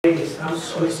I'm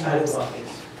so excited about this.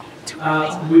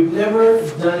 We've never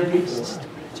done it before,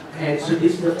 and so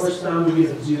this is the first time we're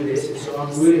going to do this, and so I'm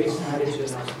really excited to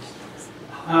announce this.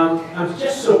 I'm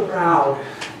just so proud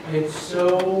and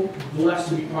so blessed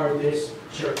to be part of this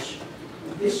church.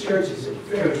 This church is a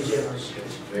very generous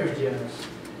church, very generous.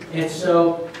 And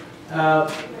so,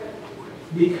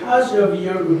 because of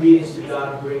your obedience to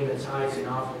God, bringing the tithes and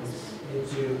offerings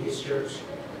into His church,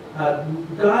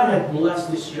 God had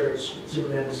blessed this church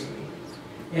tremendously.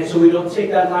 And so we don't take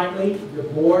that lightly. The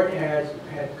board had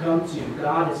come to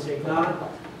God and said, God,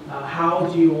 how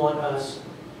do you want us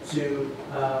to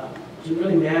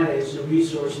really manage the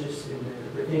resources and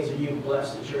the things that you've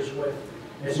blessed the church with?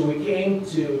 And so we came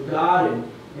to God,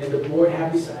 and the board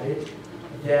have decided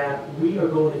that we are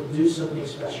going to do something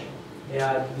special.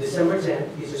 December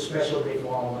 10th is a special day for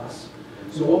all of us.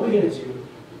 So what we're going to do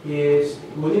is,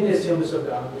 within the Assemblies of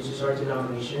God, which is our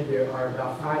denomination, there are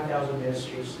about 5,000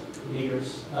 ministers,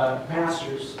 leaders,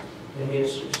 pastors, and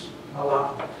ministers, a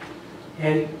lot.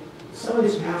 And some of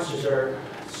these pastors are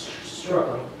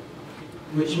struggling,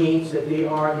 which means that they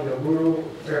are in a rural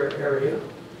area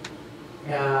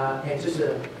and just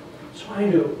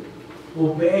trying to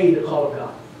obey the call of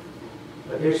God.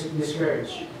 But they're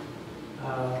discouraged,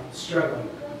 struggling.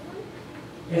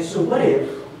 And so what if,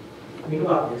 think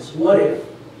about this, what if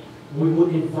we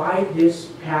would invite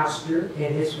this pastor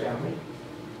and his family,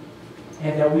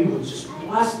 and that we would just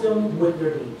bless them with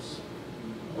their needs?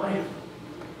 What if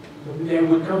they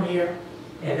would come here,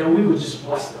 and then we would just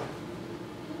bless them?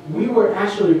 We were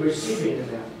actually recipients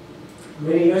of that.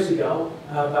 Many years ago,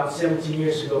 about 17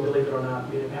 years ago, believe it or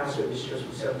not, being a pastor of this church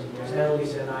for 17 years,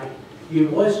 Annalisa and I, it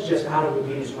was just out of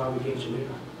obedience why we came to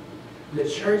Reno. The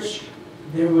church,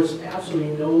 there was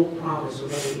absolutely no promise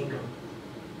of any income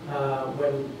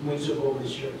when we took over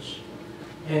this church.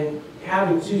 And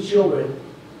having 2 children,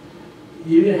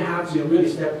 you're going to have to really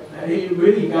you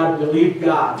really got to believe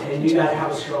God, and you got to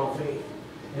have a strong faith.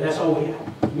 And that's all we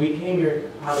had. We came here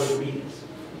out of obedience.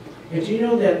 And do you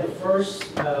know that the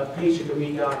first paycheck that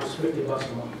we got was $50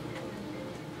 a month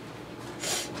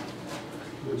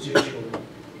with 2 children?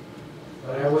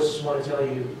 But I just want to tell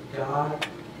you, God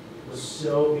was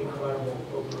so incredible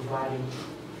for providing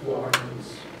for our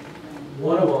needs.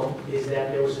 One of them is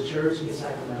that there was a church in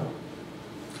Sacramento,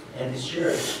 and this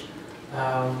church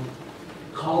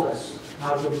called us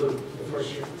out of the blue the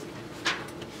first year.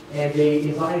 And they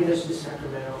invited us to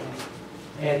Sacramento,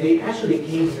 and they actually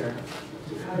came here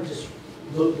to kind of just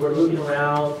look. We're looking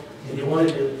around, and they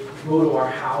wanted to go to our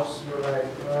house. We're like,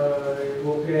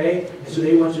 okay. And so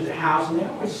they went to the house, and they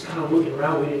were just kind of looking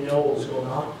around. We didn't know what was going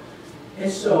on.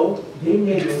 And so they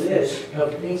made a list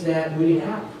of things that we didn't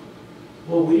have.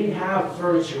 Well, we didn't have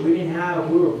furniture. We didn't have,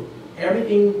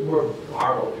 everything were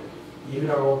borrowed.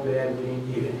 Even our own bed, we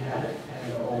didn't even have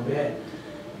our own bed.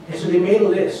 And so they made a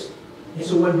list. And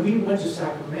so when we went to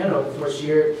Sacramento the first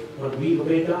year, when we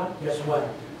obeyed God, guess what?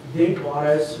 They bought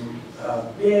us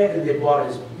bed, they bought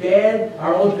us bed,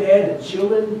 our own bed, and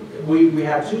children. We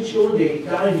had 2 children. They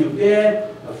got a new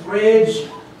bed, a fridge.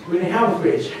 We didn't have a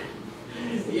fridge.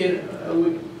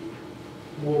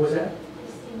 What was that?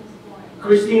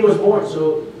 Christine was born.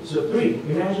 So 3.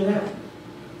 Imagine that.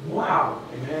 Wow.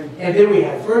 Amen. And then we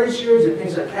had furniture and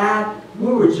things like that.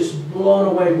 We were just blown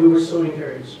away. We were so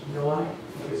encouraged. You know why?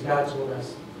 Because God told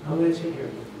us, I'm going to take care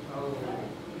of you.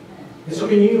 And so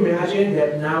can you imagine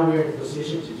that now we're in a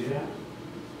position to do that?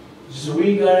 So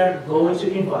we are going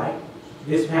to invite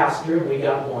this pastor. We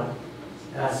got one.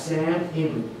 Sam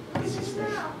Inman is his name.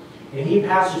 And he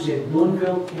pastors in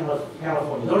Boonville,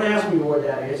 California. Don't ask me where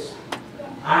that is.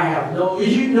 I have no...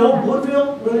 You know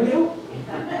Boonville?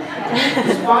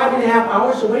 It's 5.5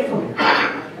 hours away from here.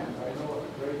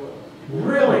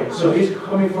 Really? So he's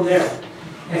coming from there.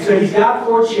 And so he's got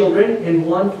 4 children and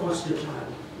 1 foster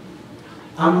child.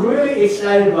 I'm really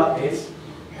excited about this.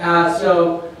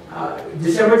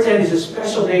 December 10th is a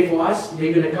special day for us.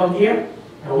 They're going to come here,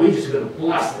 and we're just going to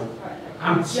bless them.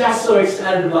 I'm just so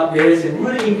excited about this, and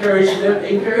really encourage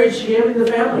him and the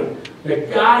family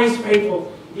that God is faithful.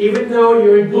 Even though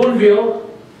you're in Boonville,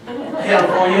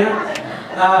 California,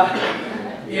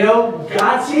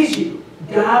 God sees you.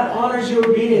 God honors your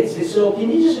obedience. And so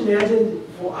can you just imagine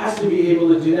for us to be able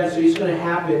to do that? So it's going to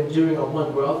happen during our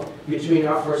one growth, between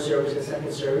our first service and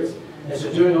second service. And so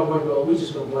during our one growth, we're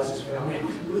just going to bless his family.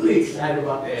 I'm really excited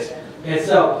about this. And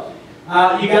so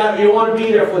you want to be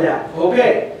there for that.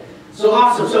 Okay. So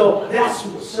awesome. So that's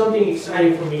something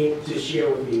exciting for me to share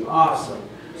with you. Awesome.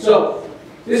 So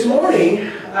this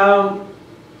morning,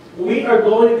 we are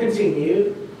going to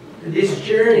continue this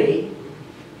journey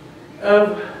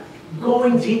of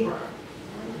going deeper.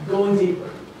 Going deeper.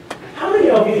 How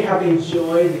many of you have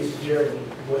enjoyed this journey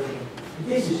with me?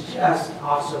 This is just an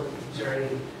awesome journey.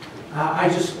 I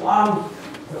just love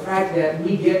the fact that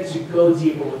we get to go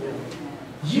deeper with Him.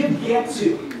 You get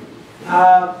to.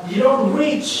 You don't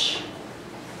reach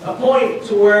a point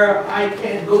to where I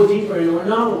can't go deeper anymore.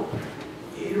 No.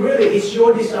 It's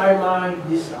your desire, my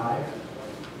desire.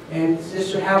 And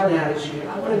just to have an attitude,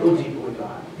 I want to go deeper with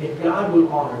God. And God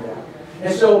will honor that.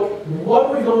 And so,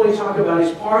 what we're going to talk about is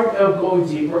part of going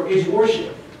deeper is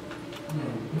worship.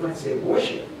 You might say,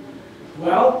 worship?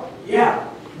 Well, yeah,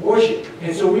 worship.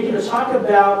 And so we're going to talk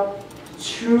about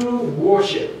true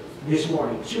worship this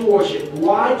morning. True worship.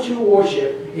 Why true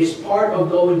worship is part of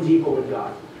going deeper with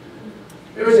God.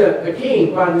 There was a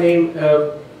king by the name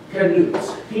of Canute.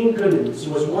 King Canute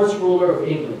was once ruler of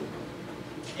England.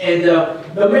 And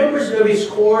the members of his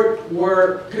court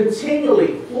were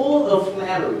continually full of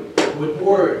flattery with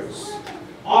words,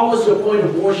 almost to the point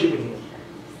of worshiping him.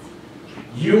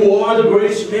 You are the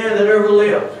greatest man that ever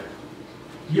lived.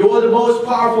 You are the most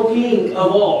powerful king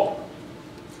of all.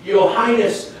 Your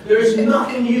Highness, there is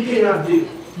nothing you cannot do.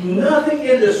 Nothing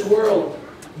in this world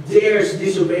dares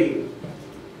disobey you.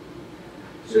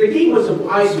 So the king was a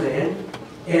wise man,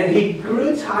 and he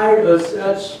grew tired of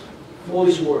such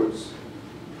foolish words.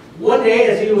 One day,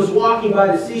 as he was walking by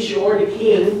the seashore, the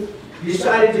king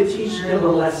decided to teach them a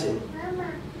lesson.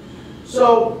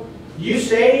 So, you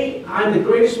say I'm the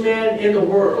greatest man in the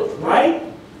world, right?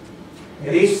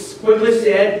 And he quickly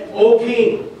said, O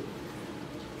king,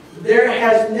 there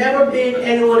has never been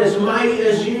anyone as mighty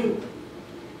as you,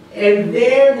 and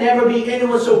there never be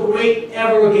anyone so great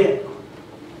ever again.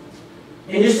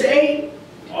 And you say,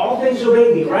 all things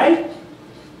obey me, right?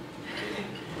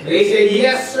 And they said,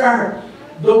 yes, sir.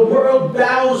 The world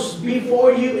bows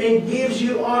before you and gives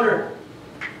you honor.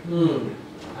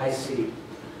 I see.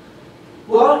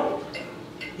 Well,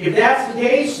 if that's the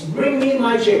case, bring me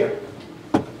my chair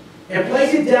and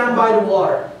place it down by the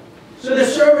water. So the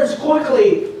servants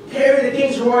quickly carried the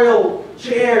king's royal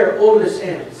chair over the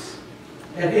sands.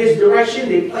 At his direction,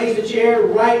 they placed the chair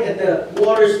right at the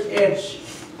water's edge.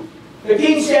 The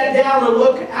king sat down and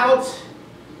looked out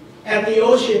at the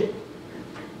ocean.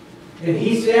 And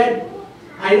he said,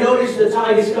 I notice the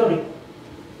tide is coming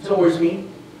towards me.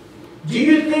 Do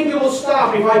you think it will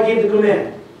stop if I give the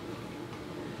command?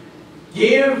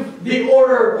 Give the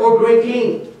order, O great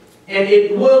king, and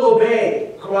it will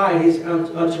obey, cried his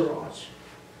entourage.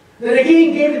 Then the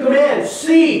king gave the command,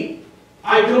 see,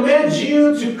 I command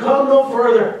you to come no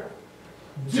further.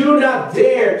 Do not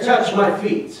dare touch my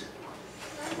feet.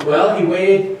 Well, he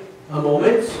waited a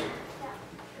moment,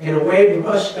 and a wave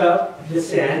rushed up the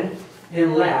sand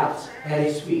and lapped at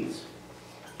his feet.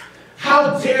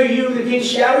 How dare you, the king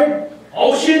shouted.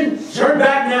 Ocean, turn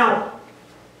back now.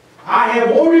 I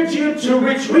have ordered you to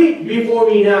retreat before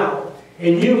me now,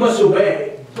 and you must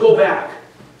obey. Go back.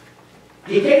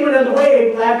 He came another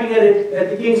wave, lapping at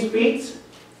the king's feet.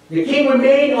 The king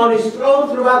remained on his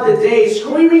throne throughout the day,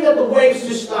 screaming at the waves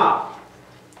to stop.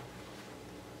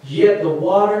 Yet the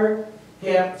water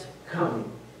kept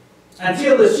coming,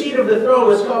 until the seat of the throne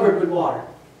was covered with water.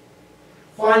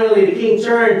 Finally, the king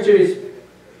turned to his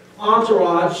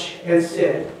entourage and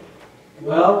said,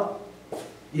 well,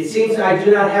 it seems I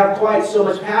do not have quite so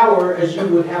much power as you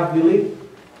would have believed.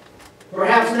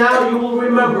 Perhaps now you will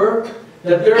remember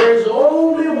that there is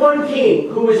only one king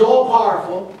who is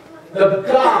all-powerful, the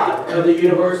God of the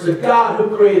universe, the God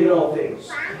who created all things.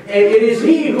 And it is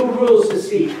He who rules the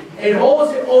sea and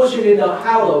holds the ocean in the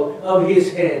hollow of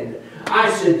His hand.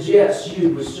 I suggest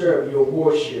you reserve your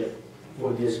worship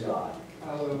for this God.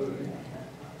 Hallelujah.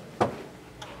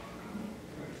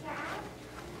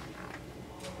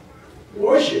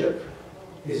 Worship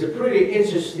is a pretty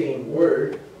interesting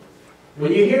word.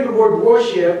 When you hear the word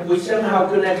worship, we somehow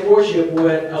connect worship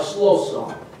with a slow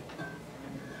song.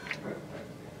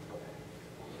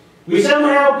 We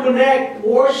somehow connect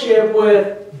worship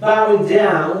with bowing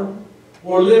down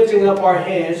or lifting up our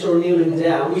hands or kneeling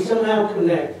down. We somehow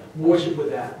connect worship with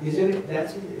that. Isn't it?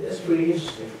 That's pretty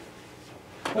interesting.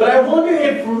 But I wonder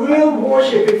if real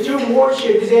worship, if true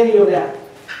worship is any of that.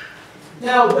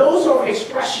 Now, those are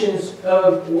expressions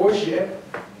of worship.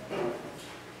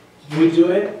 We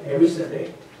do it every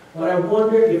Sunday. But I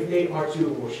wonder if they are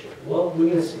true worship. Well, we're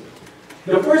going to see.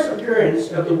 The first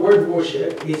appearance of the word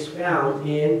worship is found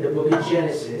in the book of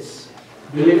Genesis,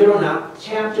 believe it or not,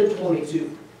 chapter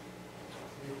 22.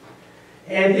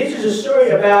 And this is a story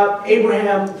about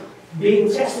Abraham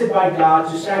being tested by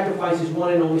God to sacrifice his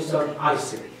one and only son,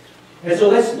 Isaac. And so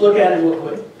let's look at it real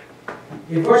quick.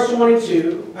 In verse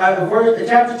 22,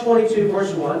 chapter 22,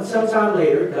 verse 1, sometime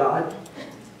later, God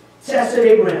tested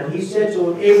Abraham. He said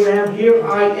to him, Abraham, here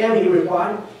I am, he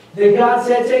replied. Then God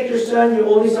said, take your son, your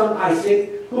only son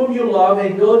Isaac, whom you love,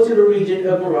 and go to the region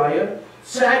of Moriah.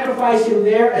 Sacrifice him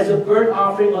there as a burnt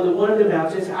offering on one of the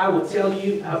mountains I will tell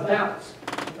you about.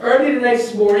 Early the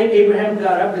next morning, Abraham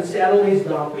got up and saddled his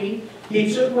donkey.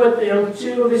 He took with him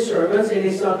 2 of his servants and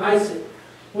his son Isaac.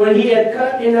 When he had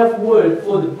cut enough wood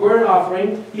for the burnt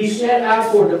offering, he set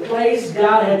out for the place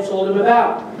God had told him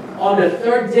about. On the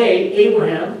 3rd day,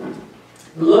 Abraham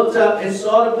looked up and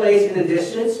saw the place in the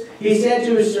distance. He said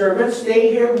to his servant,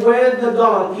 stay here with the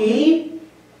donkey.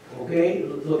 Okay,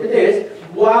 look at this.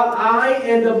 While I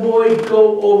and the boy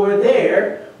go over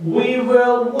there, we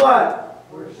will what?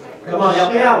 Worship. Come on,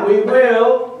 help me out. We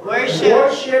will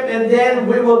worship, and then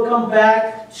we will come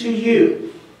back to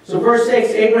you. So verse 6,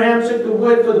 Abraham took the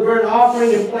wood for the burnt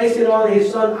offering and placed it on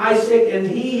his son Isaac, and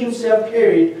he himself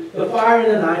carried the fire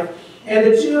and the knife. And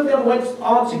the 2 of them went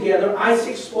on together.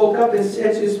 Isaac spoke up and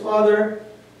said to his father,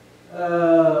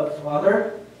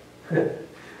 Father?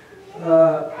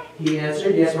 He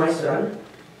answered, yes, my son.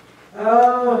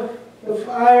 The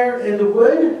fire and the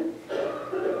wood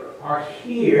are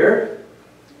here.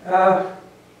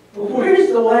 Where's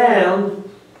the lamb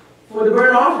for the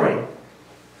burnt offering?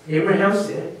 Abraham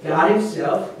said, God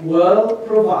himself will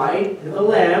provide the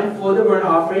lamb for the burnt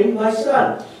offering, my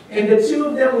son. And the 2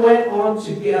 of them went on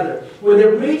together. When they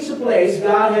reached the place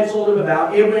God had told him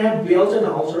about, Abraham built an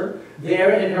altar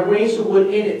there and arranged the wood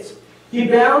in it. He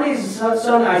bound his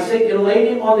son Isaac and laid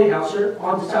him on the altar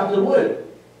on the top of the wood.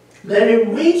 Then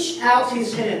he reached out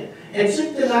his hand and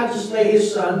took the knife to slay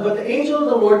his son. But the angel of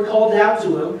the Lord called out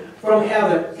to him from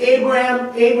heaven,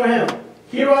 Abraham, Abraham.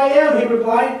 Here I am, he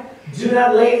replied. Do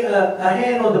not lay a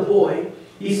hand on the boy.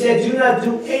 He said, do not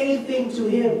do anything to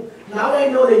him. Now I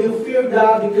know that you fear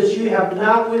God because you have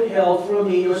not withheld from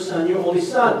me your son, your only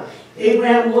son.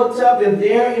 Abraham looked up, and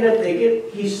there in a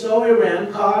thicket he saw a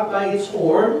ram caught by its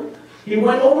horn. He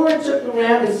went over and took the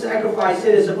ram and sacrificed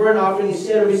it as a burnt offering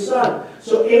instead of his son.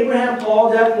 So Abraham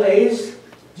called that place,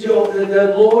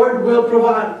 the Lord will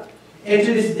provide. And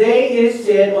to this day it is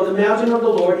said, on the mountain of the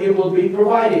Lord it will be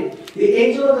provided. The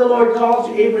angel of the Lord called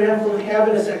to Abraham from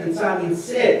heaven a second time and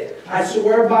said, I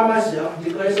swear by myself,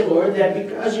 declares the Lord, that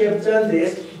because you have done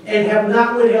this and have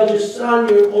not withheld your son,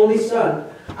 your only son,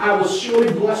 I will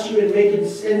surely bless you and make your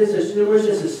descendants as numerous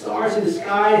as the stars in the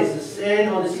sky, as the sand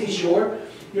on the seashore.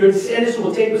 Your descendants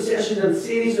will take possession of the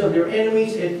cities of their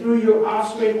enemies, and through your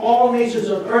offspring all nations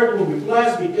on earth will be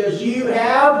blessed because you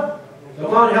have,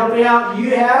 come on, help me out,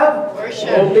 you have worship.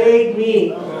 Obeyed me.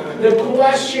 The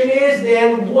question is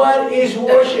then, what is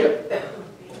worship?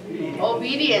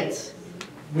 Obedience.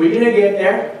 We're going to get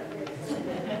there.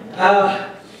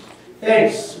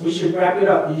 Thanks. We should wrap it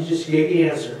up. You just gave the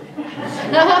answer.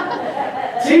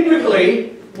 Typically,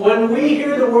 when we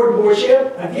hear the word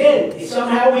worship, again,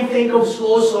 somehow we think of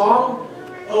slow song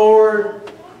or,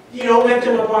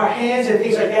 lifting up our hands and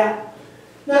things like that.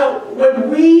 Now, when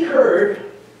we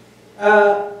heard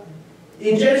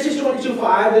in Genesis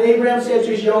 22:5, that Abraham said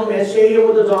to his young man, stay here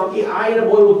with the donkey, I and the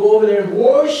boy will go over there and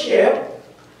worship.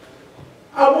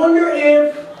 I wonder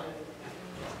if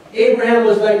Abraham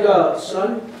was like,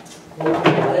 son,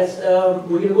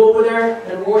 we're going to go over there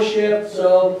and worship,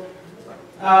 so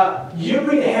you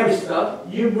bring the heavy stuff,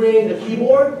 you bring the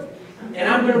keyboard, and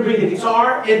I'm going to bring the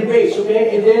guitar and the bass,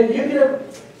 okay? And then you're going to,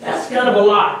 that's kind of a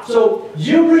lot. So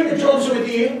you bring the drums with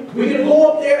you, we're going to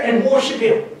go up there and worship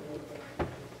him.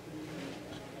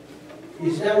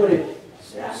 Is that what it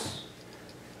says?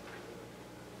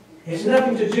 It's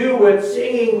nothing to do with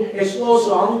singing a slow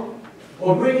song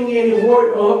or bringing any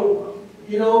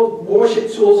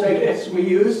worship tools, I guess we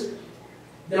use,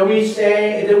 that we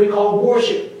say, that we call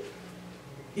worship.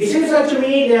 It seems like to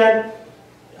me that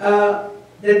that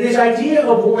this idea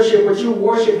of worship, what you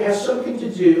worship, has something to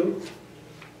do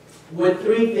with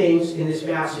 3 things in this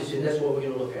passage, and that's what we're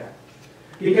going to look at.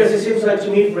 Because it seems like to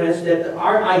me, friends, that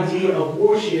our idea of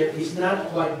worship is not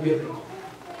quite biblical.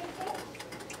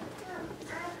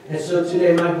 And so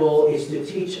today my goal is to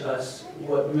teach us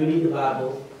what really the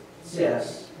Bible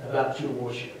says about true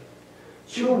worship.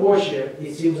 True worship,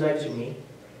 it seems like to me,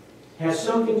 has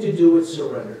something to do with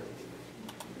surrender.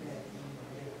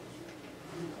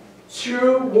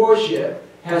 True worship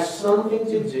has something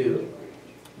to do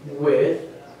with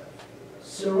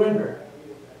surrender.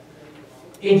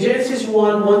 In Genesis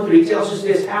 1:1-3 tells us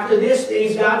this, after this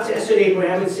things God tested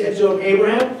Abraham and said to him,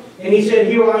 Abraham, and he said,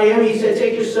 here I am. He said,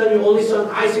 take your son, your only son,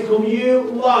 Isaac, whom you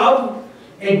love,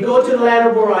 and go to the land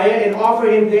of Moriah and offer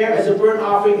him there as a burnt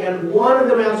offering and one of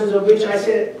the mountains of which I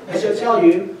shall tell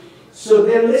you. So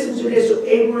then listen to this. So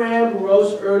Abraham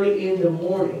rose early in the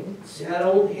morning,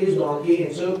 saddled his donkey,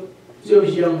 and took two of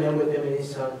his young men with him, and his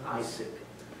son Isaac.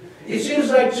 It seems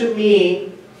like to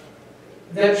me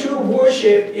that true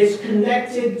worship is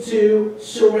connected to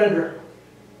surrender.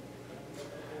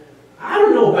 I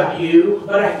don't know about you,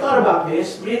 but I thought about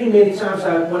this many times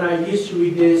when I used to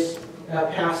read this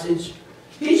passage.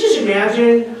 Can you just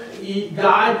imagine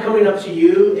God coming up to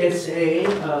you and saying,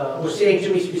 or saying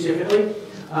to me specifically,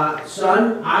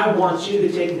 son, I want you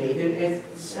to take Nathan and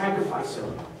sacrifice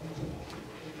him.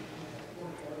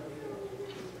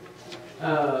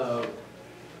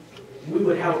 We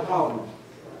would have a problem.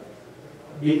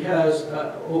 Because,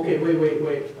 okay, wait.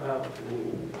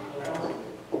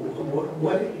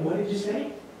 What did you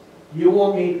say? You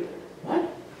want me, what?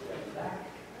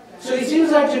 So it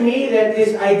seems like to me that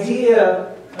this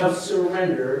idea of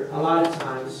surrender, a lot of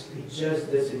times, it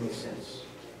just doesn't make sense.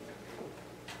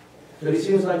 But it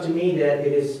seems like to me that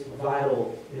it is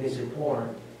vital, it is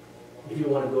important, if you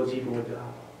want to go deeper with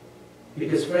God.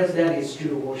 Because friends, that is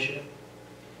true worship.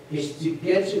 Is to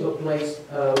get to a place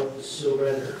of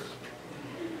surrender.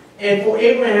 And for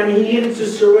Abraham, he needed to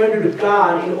surrender to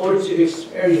God in order to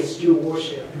experience true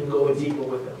worship and go deeper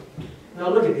with Him. Now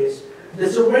look at this. The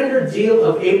surrender deal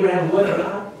of Abraham with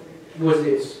God was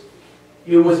this.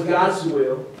 It was God's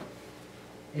will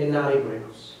and not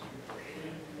Abraham's.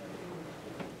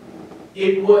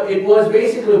 It was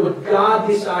basically what God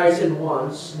desires and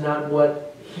wants, not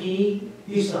what he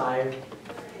desired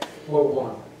or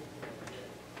wanted.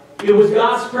 It was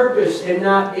God's purpose and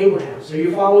not Abraham's. Are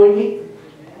you following me?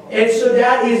 And so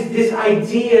that is this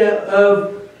idea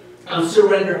of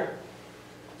surrender.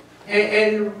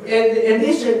 And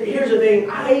this, here's the thing.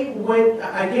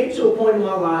 I came to a point in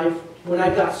my life when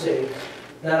I got saved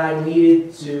that I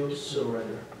needed to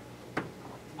surrender.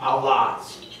 A lot.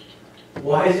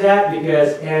 Why is that?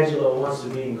 Because Angela wants to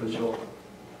be in control.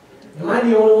 Am I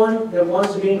the only one that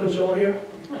wants to be in control here?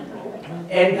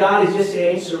 And God is just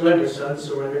saying, surrender, son,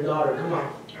 surrender, daughter. Come on.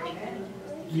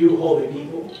 You holy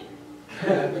people.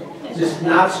 Just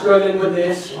not struggling with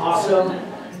this. Awesome.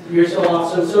 You're so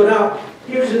awesome. So now,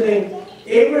 here's the thing.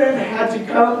 Abraham had to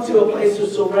come to a place of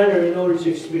surrender in order to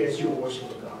experience true worship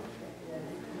of God.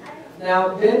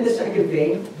 Now, then the second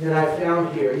thing that I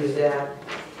found here is that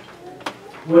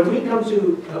when we come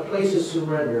to a place of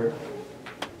surrender,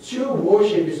 true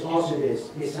worship is also this,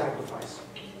 is sacrifice.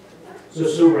 So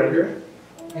surrender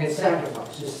and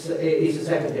sacrifice is the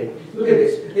second thing. Look at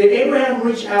this. Then Abraham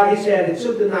reached out his hand and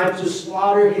took the knife to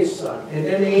slaughter his son. And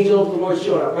then the angel of the Lord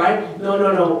showed up, right?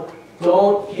 No.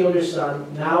 Don't kill your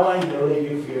son. Now I know that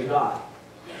you fear God.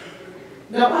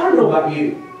 Now, I don't know about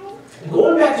you.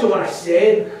 Going back to what I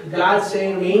said, God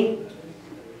saying to me,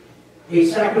 "Hey,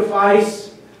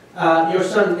 sacrifice your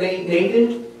son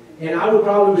Nathan," and I would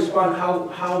probably respond,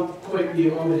 how quick do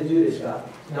you want me to do this, God?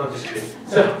 No, I'm just kidding.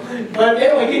 But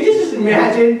anyway, can you just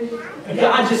imagine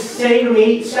God just saying to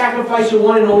me, sacrifice your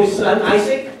one and only son,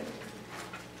 Isaac?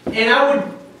 And I would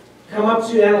come up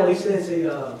to Annalisa and say,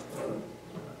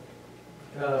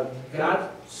 God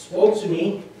spoke to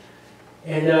me,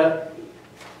 and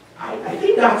I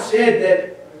think God said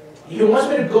that He wants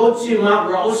me to go to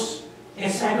Mount Rose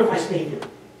and sacrifice Nathan.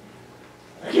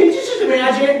 Can you just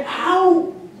imagine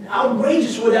how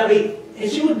outrageous would that be? And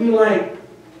she would be like,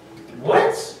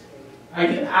 what? Are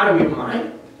you out of your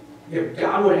mind? If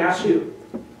God would ask you.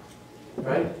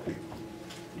 Right?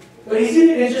 But isn't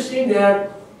it interesting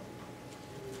that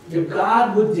if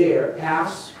God would dare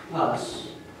ask us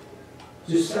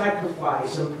to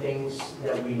sacrifice some things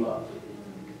that we love?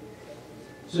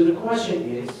 So the question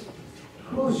is,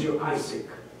 who's your Isaac?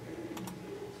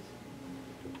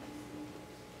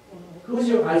 Who's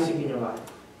your Isaac in your life?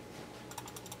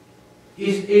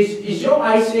 Is your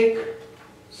Isaac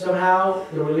somehow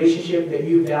the relationship that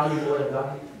you value more than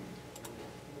God?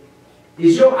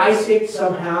 Is your Isaac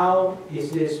somehow,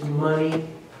 is this money,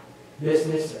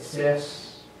 business,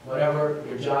 success, whatever,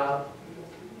 your job?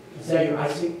 Is that your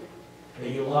Isaac that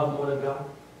you love more than God?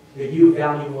 That you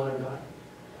value more than God?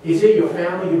 Is it your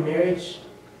family, your marriage?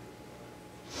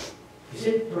 Is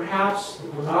it perhaps the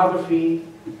pornography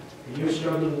that you're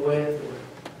struggling with, or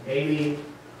maybe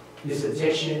this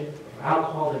addiction of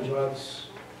alcohol and drugs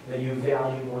that you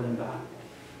value more than God?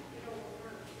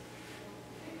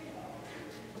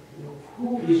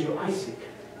 Who is your Isaac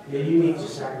that you need to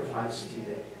sacrifice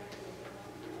today?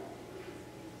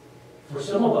 For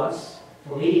some of us,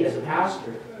 for me as a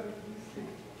pastor,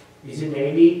 is it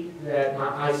maybe that my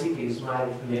Isaac is my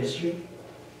ministry?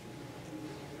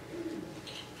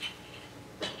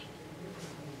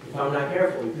 If I'm not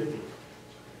careful, it could be.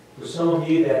 For some of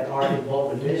you that are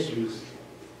involved in ministries,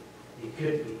 it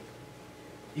could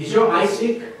be. Is your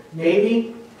Isaac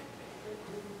maybe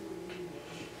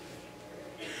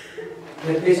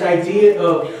that this idea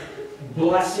of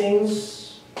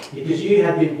blessings, because you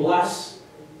have been blessed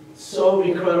so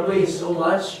incredibly, so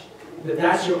much,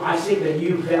 that's your Isaac, that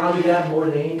you value that more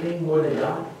than anything, more than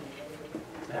God.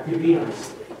 That could be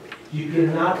Isaac. You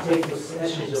cannot take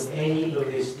possessions of any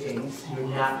of these things. You're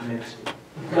not meant to.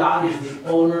 God is the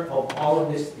owner of all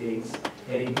of these things,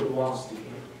 and it belongs to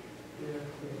Him.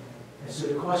 And so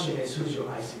the question is, who's your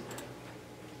Isaac?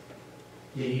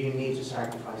 Do you need to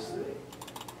sacrifice today?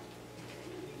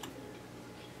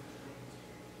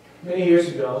 Many years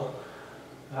ago,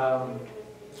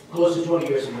 close to 20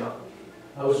 years ago,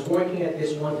 I was working at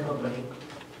this one company,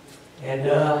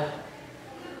 and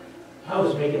I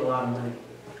was making a lot of money.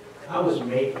 I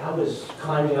was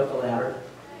climbing up the ladder.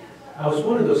 I was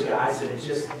one of those guys that is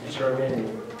just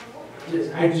determined.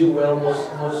 And I do well most,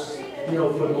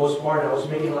 for the most part. I was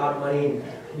making a lot of money, and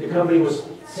the company was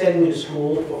sending me to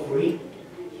school for free,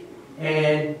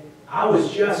 and I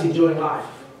was just enjoying life.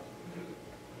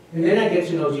 And then I get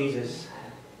to know Jesus,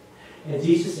 and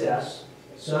Jesus says,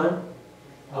 "Son,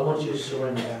 I want you to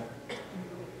surrender that."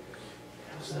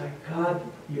 I was like, "God,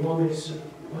 you want me to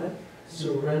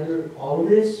surrender all of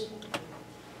this?"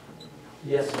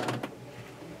 "Yes, son,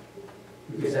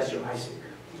 because that's your Isaac.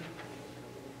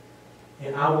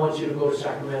 And I want you to go to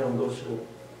Sacramento and go to school."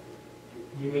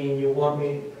 "You mean you want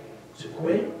me to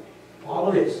quit all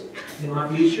of this in my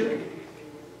future?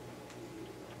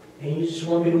 And you just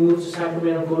want me to move to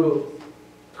Sacramento and go to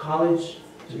college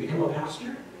to become a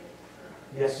pastor?"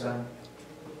 "Yes, son."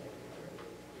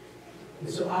 And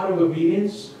so out of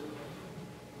obedience,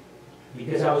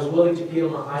 because I was willing to kill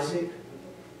my Isaac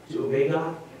to obey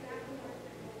God,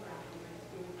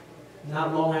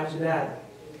 not long after that,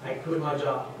 I quit my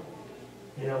job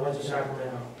and I went to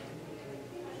Sacramento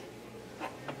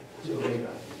to obey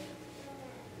God.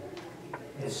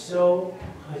 And so,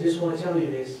 I just want to tell you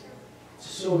this. It's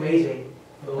so amazing.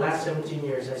 For the last 17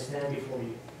 years, I stand before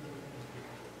you.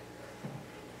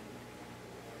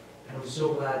 And I'm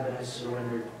so glad that I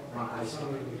surrendered my Isaac.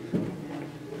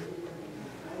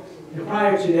 And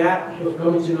prior to that, of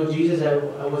coming to know Jesus,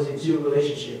 I was in 2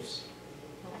 relationships.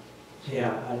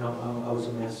 Yeah, I know, I was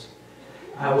a mess.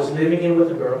 I was living in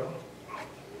with a girl,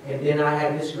 and then I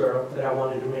had this girl that I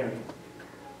wanted to marry.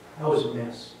 I was a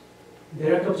mess.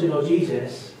 Then I come to know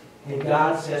Jesus, and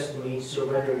God says to me,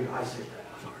 "Surrender your Isaac."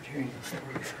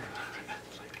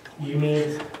 "You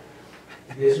mean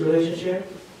this relationship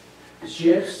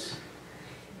shifts?"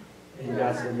 And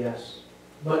God said, "Yes.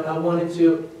 But I wanted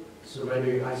to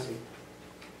surrender your Isaac."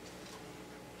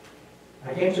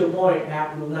 I came to a point,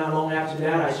 not long after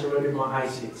that, I surrendered my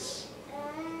Isaacs.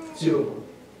 2 of them.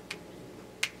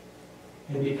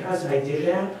 And because I did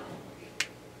that,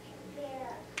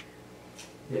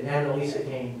 then Annalisa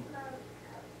came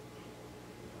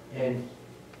and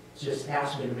just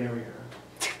asked me to marry her.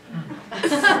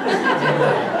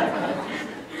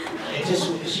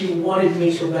 And she wanted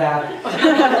me so bad.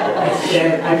 And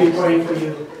said, "I've been praying for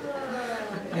you."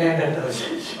 And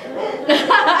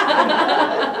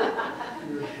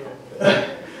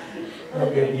I'm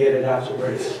going to get it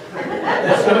afterwards.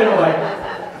 So anyway,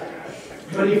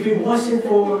 but if it wasn't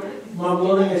for my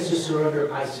willingness to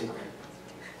surrender Isaac,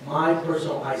 my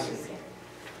personal Isaac,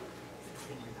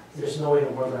 there's no way in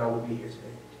the world that I would be here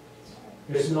today.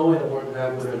 There's no way in the world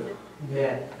that I would have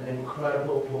met an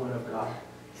incredible woman of God.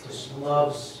 Just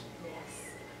loves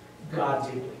God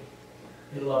deeply.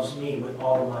 It loves me with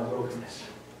all of my brokenness.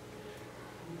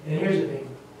 And here's the thing.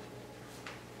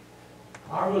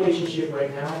 Our relationship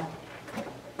right now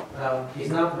is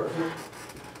not perfect.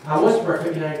 I was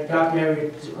perfect, and I got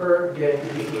married to her, then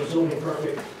it became so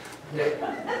imperfect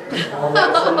that all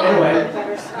that.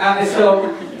 So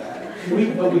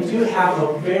anyway, but we do have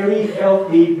a very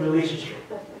healthy relationship.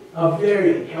 A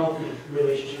very healthy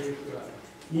relationship.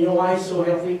 You know why it's so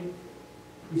healthy?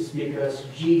 It's because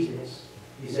Jesus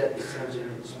is at the center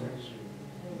of this marriage.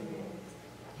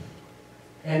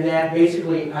 And that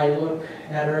basically I look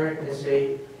at her and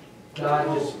say, "God,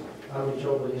 just, I'm in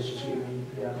trouble, just shoot me."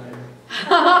 Yeah, I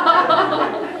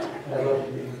love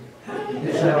you.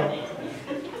 And so,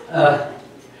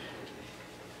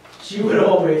 she would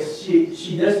always,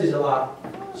 she does this a lot.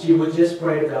 She would just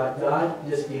pray to God, "God,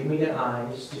 just give me the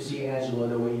eyes to see Angela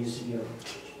the way you see her."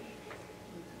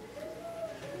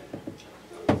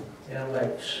 And I'm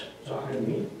like, "Talking to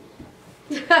me?"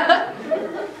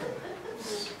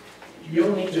 You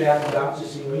don't need to have God to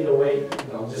see me the way.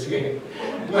 No, I'm just kidding.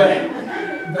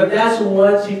 But that's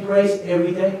what she prays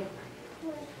every day.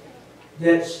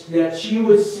 That she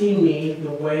would see me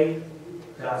the way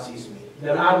God sees me.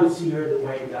 That I would see her the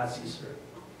way God sees her.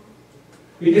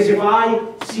 Because if I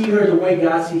see her the way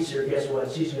God sees her, guess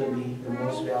what? She's going to be the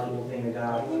most valuable thing that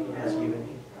God has given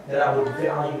me. That I would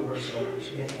value her so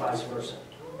much, and vice versa.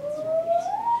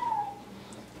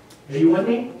 Are you with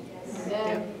me?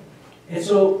 Yeah. And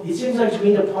so it seems like to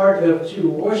me the part of true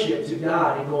worship to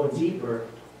God and going deeper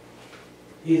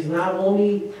is not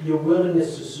only your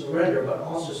willingness to surrender, but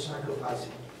also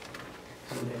sacrificing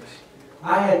some things.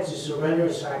 I had to surrender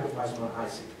and sacrifice my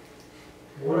Isaac.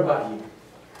 What about you?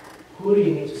 Who do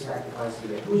you need to sacrifice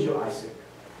today? Who's your Isaac?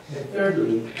 And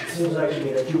thirdly, it seems like to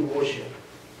me that true worship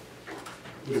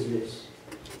is this.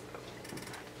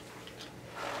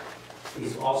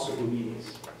 Is also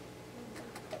obedience.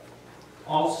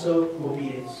 Also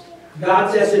obedience.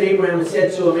 God tested Abraham and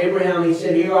said to him, Abraham, he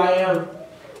said, here I am.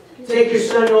 Take your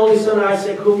son, your only son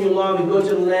Isaac, whom you love, and go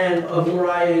to the land of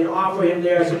Moriah and offer him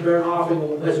there as a burnt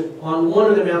offering on one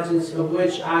of the mountains of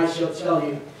which I shall tell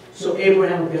you. So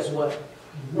Abraham, guess what?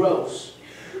 Rose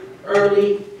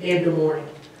early in the morning.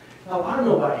 Now, I don't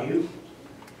know about you,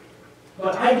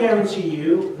 but I guarantee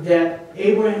you that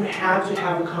Abraham had to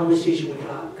have a conversation with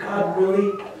God. God,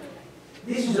 really?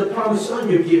 This is a promised son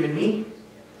you've given me.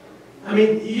 I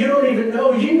mean, you don't even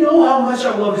know. You know how much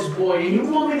I love this boy, and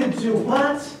you want me to do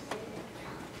what?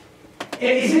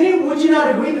 And would you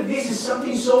not agree that this is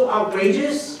something so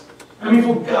outrageous? I mean,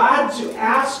 for God to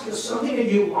ask something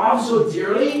that you love so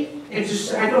dearly, and to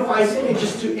sacrifice him, and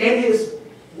just to end his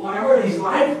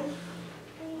life.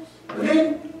 But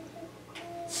then,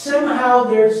 somehow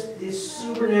there's this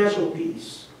supernatural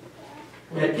peace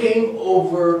that came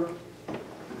over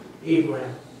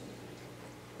Abraham.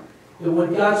 That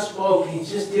when God spoke, it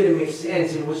just didn't make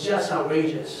sense. It was just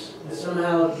outrageous. And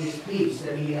somehow this peace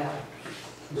that he had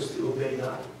was to obey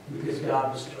God, because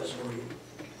God was trustworthy.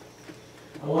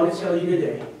 I want to tell you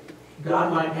today,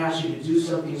 God might ask you to do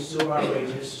something so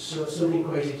outrageous, something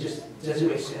crazy, just doesn't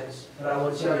make sense. But I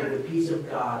want to tell you, the peace of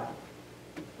God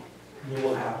you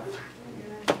will have.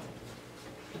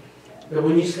 But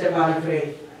when you step out in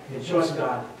faith and trust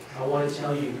God, I want to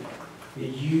tell you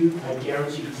that I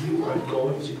guarantee you are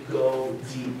going to go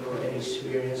deeper and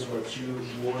experience what true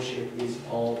worship is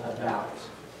all about.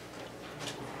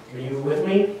 Are you with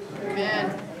me?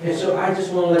 Amen. And so I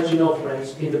just want to let you know,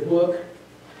 friends, in the book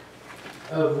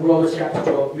of Romans chapter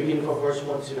 12, beginning from verse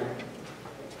 1-2.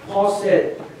 Paul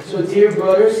said, so dear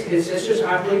brothers and sisters,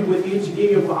 I plead with you to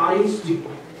give your bodies to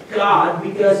God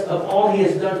because of all he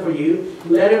has done for you.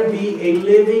 Let him be a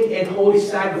living and holy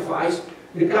sacrifice,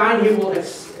 the kind he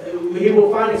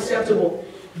will find acceptable.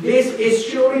 This is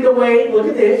surely the way, look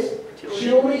at this,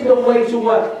 surely the way to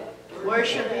what?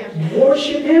 Worship him.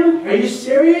 Worship him? Are you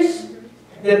serious?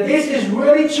 That this is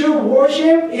really true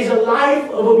worship is a life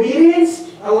of obedience,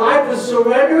 a life of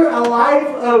surrender, a life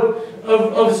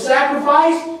of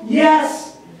sacrifice?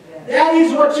 Yes. That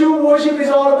is what true worship is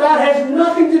all about. It has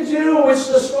nothing to do with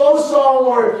the slow song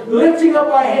or lifting up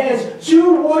our hands.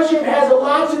 True worship has a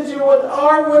lot to do with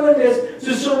our willingness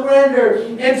to surrender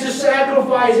and to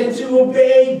sacrifice and to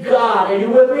obey God. Are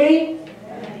you with me?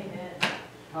 Amen.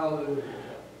 Hallelujah.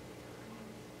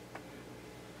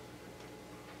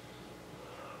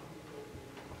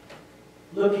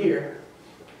 Look here.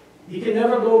 You can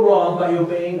never go wrong by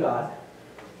obeying God.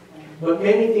 But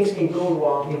many things can go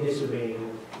wrong in disobeying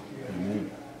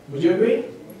Him. Would you agree?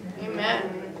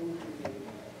 Amen.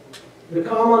 The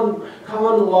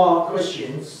common law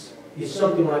Christians is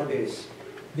something like this.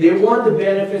 They want the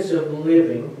benefits of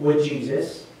living with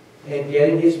Jesus and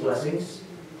getting His blessings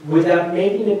without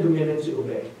making a commitment to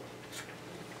obey.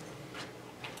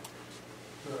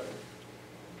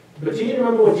 But do you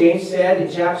remember what James said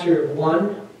in chapter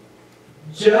 1?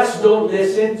 Just don't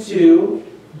listen to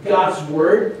God's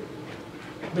word,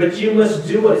 but you must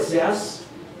do what it says.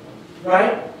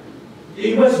 Right?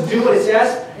 You must do what it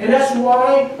says. And that's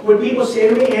why when people say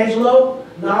to me, Angelo,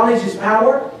 knowledge is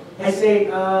power, I say,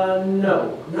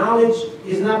 no. Knowledge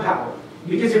is not power.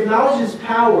 Because if knowledge is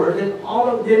power, then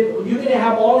you're going to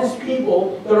have all these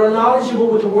people that are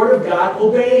knowledgeable with the Word of God,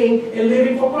 obeying and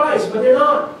living for Christ, but they're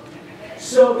not.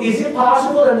 So is it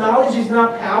possible that knowledge is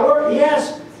not power?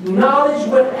 Yes. Knowledge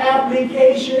with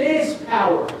application is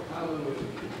power.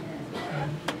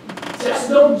 Just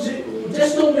don't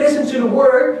listen to the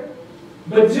Word,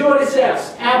 but do what it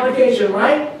says. Application,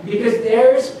 right? Because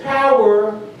there's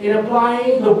power in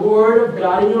applying the Word of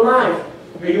God in your life.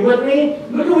 Are you with me?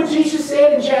 Look at what Jesus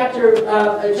said in chapter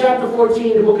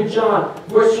 14, the book of John,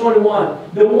 verse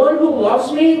 21. The one who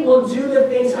loves me will do the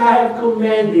things I have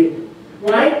commanded.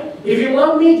 Right? If you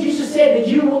love me, Jesus said that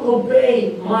you will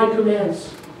obey my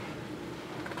commands.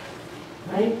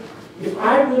 Right? If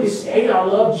I really say I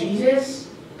love Jesus,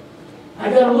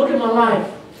 I got to look at my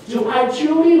life. Do I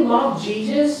truly love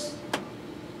Jesus?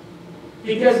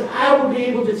 Because I will be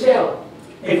able to tell.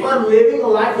 If I'm living a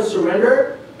life of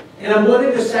surrender, and I'm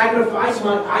willing to sacrifice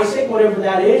my Isaac, whatever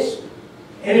that is,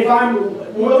 and if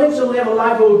I'm willing to live a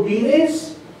life of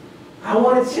obedience, I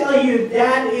want to tell you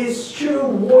that is true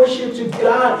worship to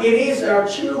God. It is our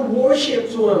true worship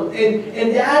to Him.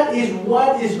 And that is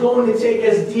what is going to take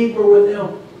us deeper with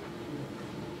Him.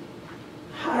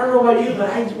 I don't know about you,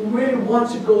 but I really want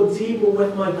to go deeper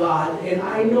with my God. And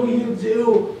I know you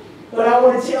do. But I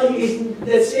want to tell you,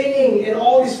 the singing and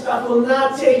all this stuff will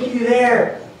not take you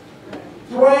there.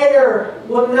 Prayer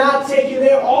will not take you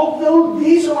there. Although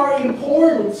these are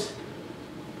important.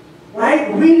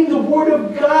 Right? Reading the Word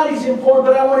of God is important,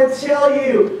 but I want to tell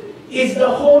you, it's the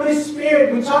Holy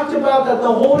Spirit. We talked about that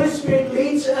the Holy Spirit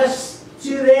leads us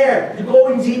to there, to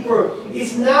going deeper.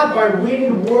 It's not by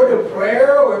reading the Word of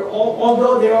prayer,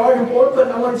 although they are important,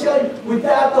 but I want to tell you,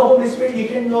 without the Holy Spirit, you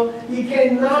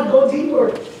cannot go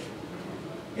deeper.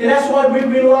 And that's why we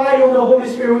rely on the Holy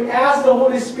Spirit. We ask the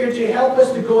Holy Spirit to help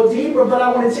us to go deeper, but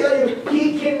I want to tell you,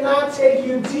 He cannot take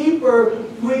you deeper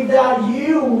without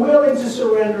you willing to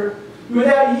surrender,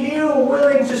 without you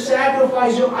willing to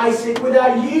sacrifice your Isaac,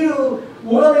 without you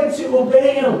willing to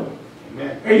obey Him.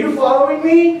 Amen. Are you following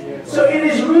me? Yes. So it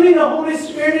is really the Holy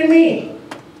Spirit in me.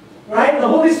 Right? The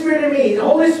Holy Spirit in me. The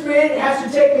Holy Spirit has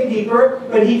to take me deeper,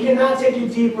 but He cannot take you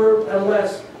deeper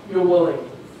unless you're willing.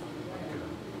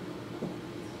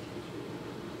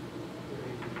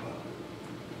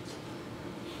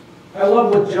 I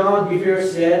love what John Bevere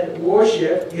said.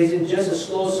 Worship isn't just a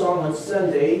slow song on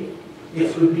Sunday.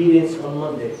 It's obedience on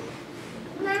Monday.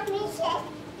 Mommy said.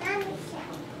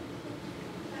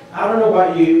 I don't know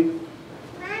about you,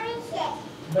 Mommy said.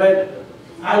 but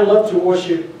I love to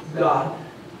worship God.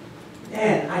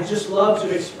 Man, I just love to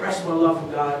express my love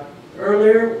for God.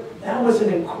 Earlier, that was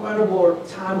an incredible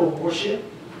time of worship.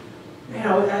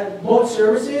 Man, at both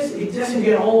services, it doesn't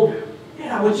get old.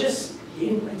 Man, I was just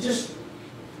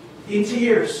in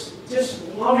tears, just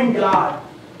loving God.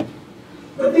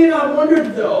 But then I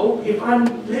wondered, though, if I'm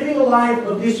living a life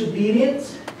of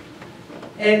disobedience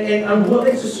and I'm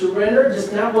willing to surrender,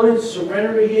 just not willing to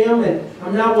surrender to Him, and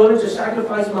I'm not willing to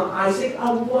sacrifice my Isaac,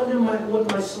 I wonder what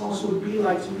my songs would be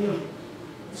like to Him.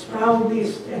 It's probably a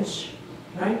stench,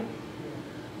 right?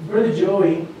 Brother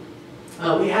Joey,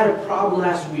 we had a problem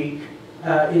last week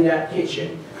in that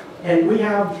kitchen, and we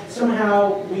have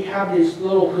this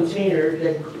little container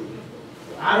that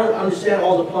I don't understand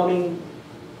all the plumbing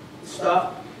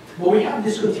stuff, but we have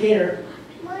this container,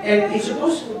 and it's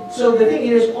supposed to, so the thing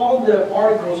is, all the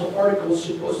articles are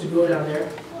supposed to go down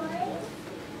there.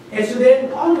 And so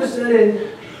then, all of a sudden,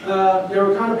 they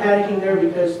were kind of panicking there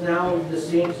because now the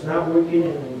sink's not working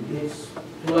and it's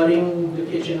flooding the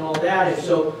kitchen and all that. And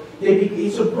so,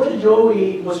 Brother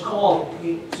Joey was called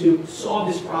to solve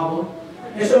this problem.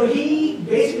 And so he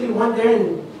basically went there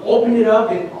and opened it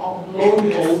up, and lo and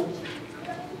behold,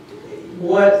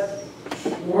 what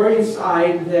were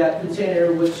inside that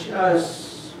container was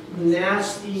just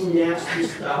nasty, nasty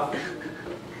stuff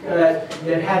that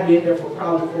had been there for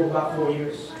about 4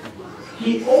 years.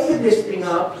 He opened this thing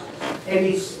up and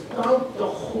he stunk the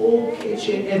whole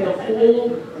kitchen and the whole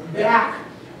back.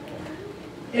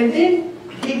 And then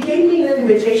he gave me an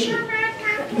invitation.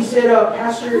 He said,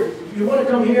 Pastor, you want to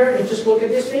come here and just look at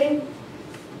this thing?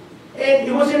 And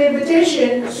it was an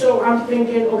invitation, so I'm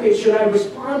thinking, okay, should I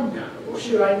respond or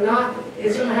should I not?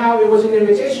 And somehow it was an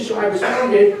invitation, so I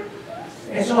responded.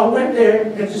 And so I went there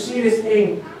and to see this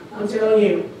thing. I'm telling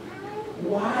you,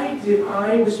 why did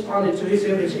I respond to his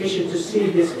invitation to see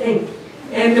this thing?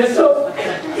 And so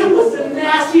it was the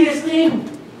nastiest thing.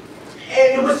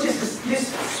 And it was just this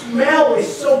smell is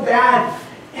so bad.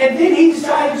 And then he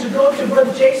decided to go to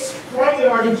Brother Jake's front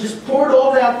yard and just poured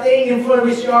all that thing in front of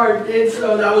his yard. And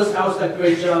so that was like,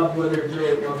 great job, Brother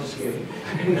Joe. No, I'm just kidding.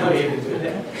 No, he didn't do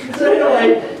that. So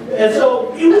anyway, and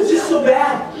so it was just so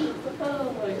bad.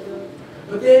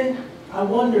 But then I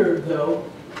wonder, though,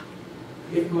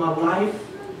 if my life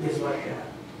is like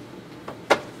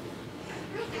that.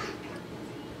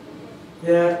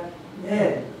 That,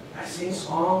 man, I sing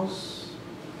songs,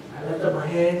 I lift up my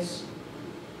hands,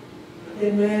 but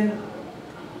then, man,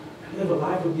 I live a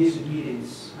life of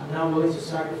disobedience. I'm not willing to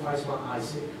sacrifice my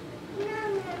Isaac.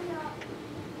 And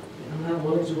I'm not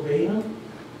willing to obey him.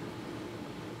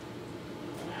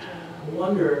 I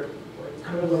wonder what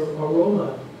kind of an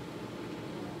aroma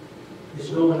is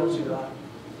going up to God.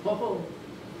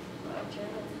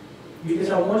 Because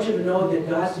I want you to know that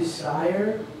God's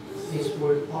desire is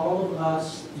for all of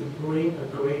us to bring a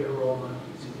great aroma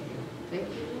to Him.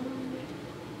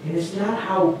 And it's not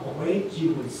how great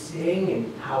you would sing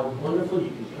and how wonderful you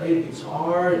can play the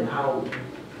guitar and how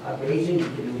amazing you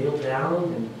can kneel down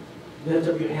and lift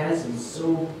up your hands in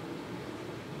so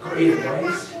creative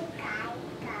ways.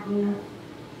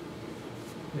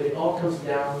 But it all comes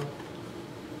down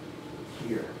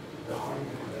here, the heart.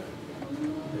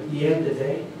 At the end of the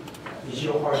day, is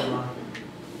your heart and mine.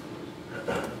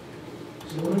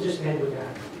 So let me just end with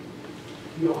that.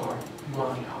 Your heart,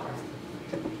 my heart.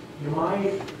 Am I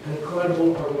an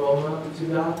incredible aroma to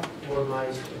God, or am I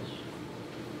a stench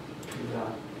to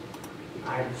God?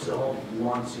 I don't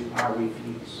want to, I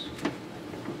refuse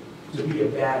to be a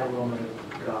bad aroma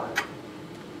to God.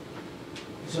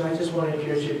 So I just want to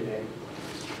encourage you today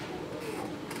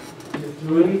to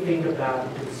really think about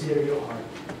and consider your heart.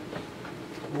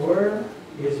 Where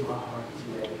is my heart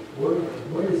today?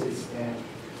 Where does it stand?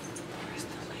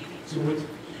 So would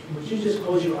you just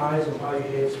close your eyes and bow your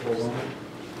heads for a moment?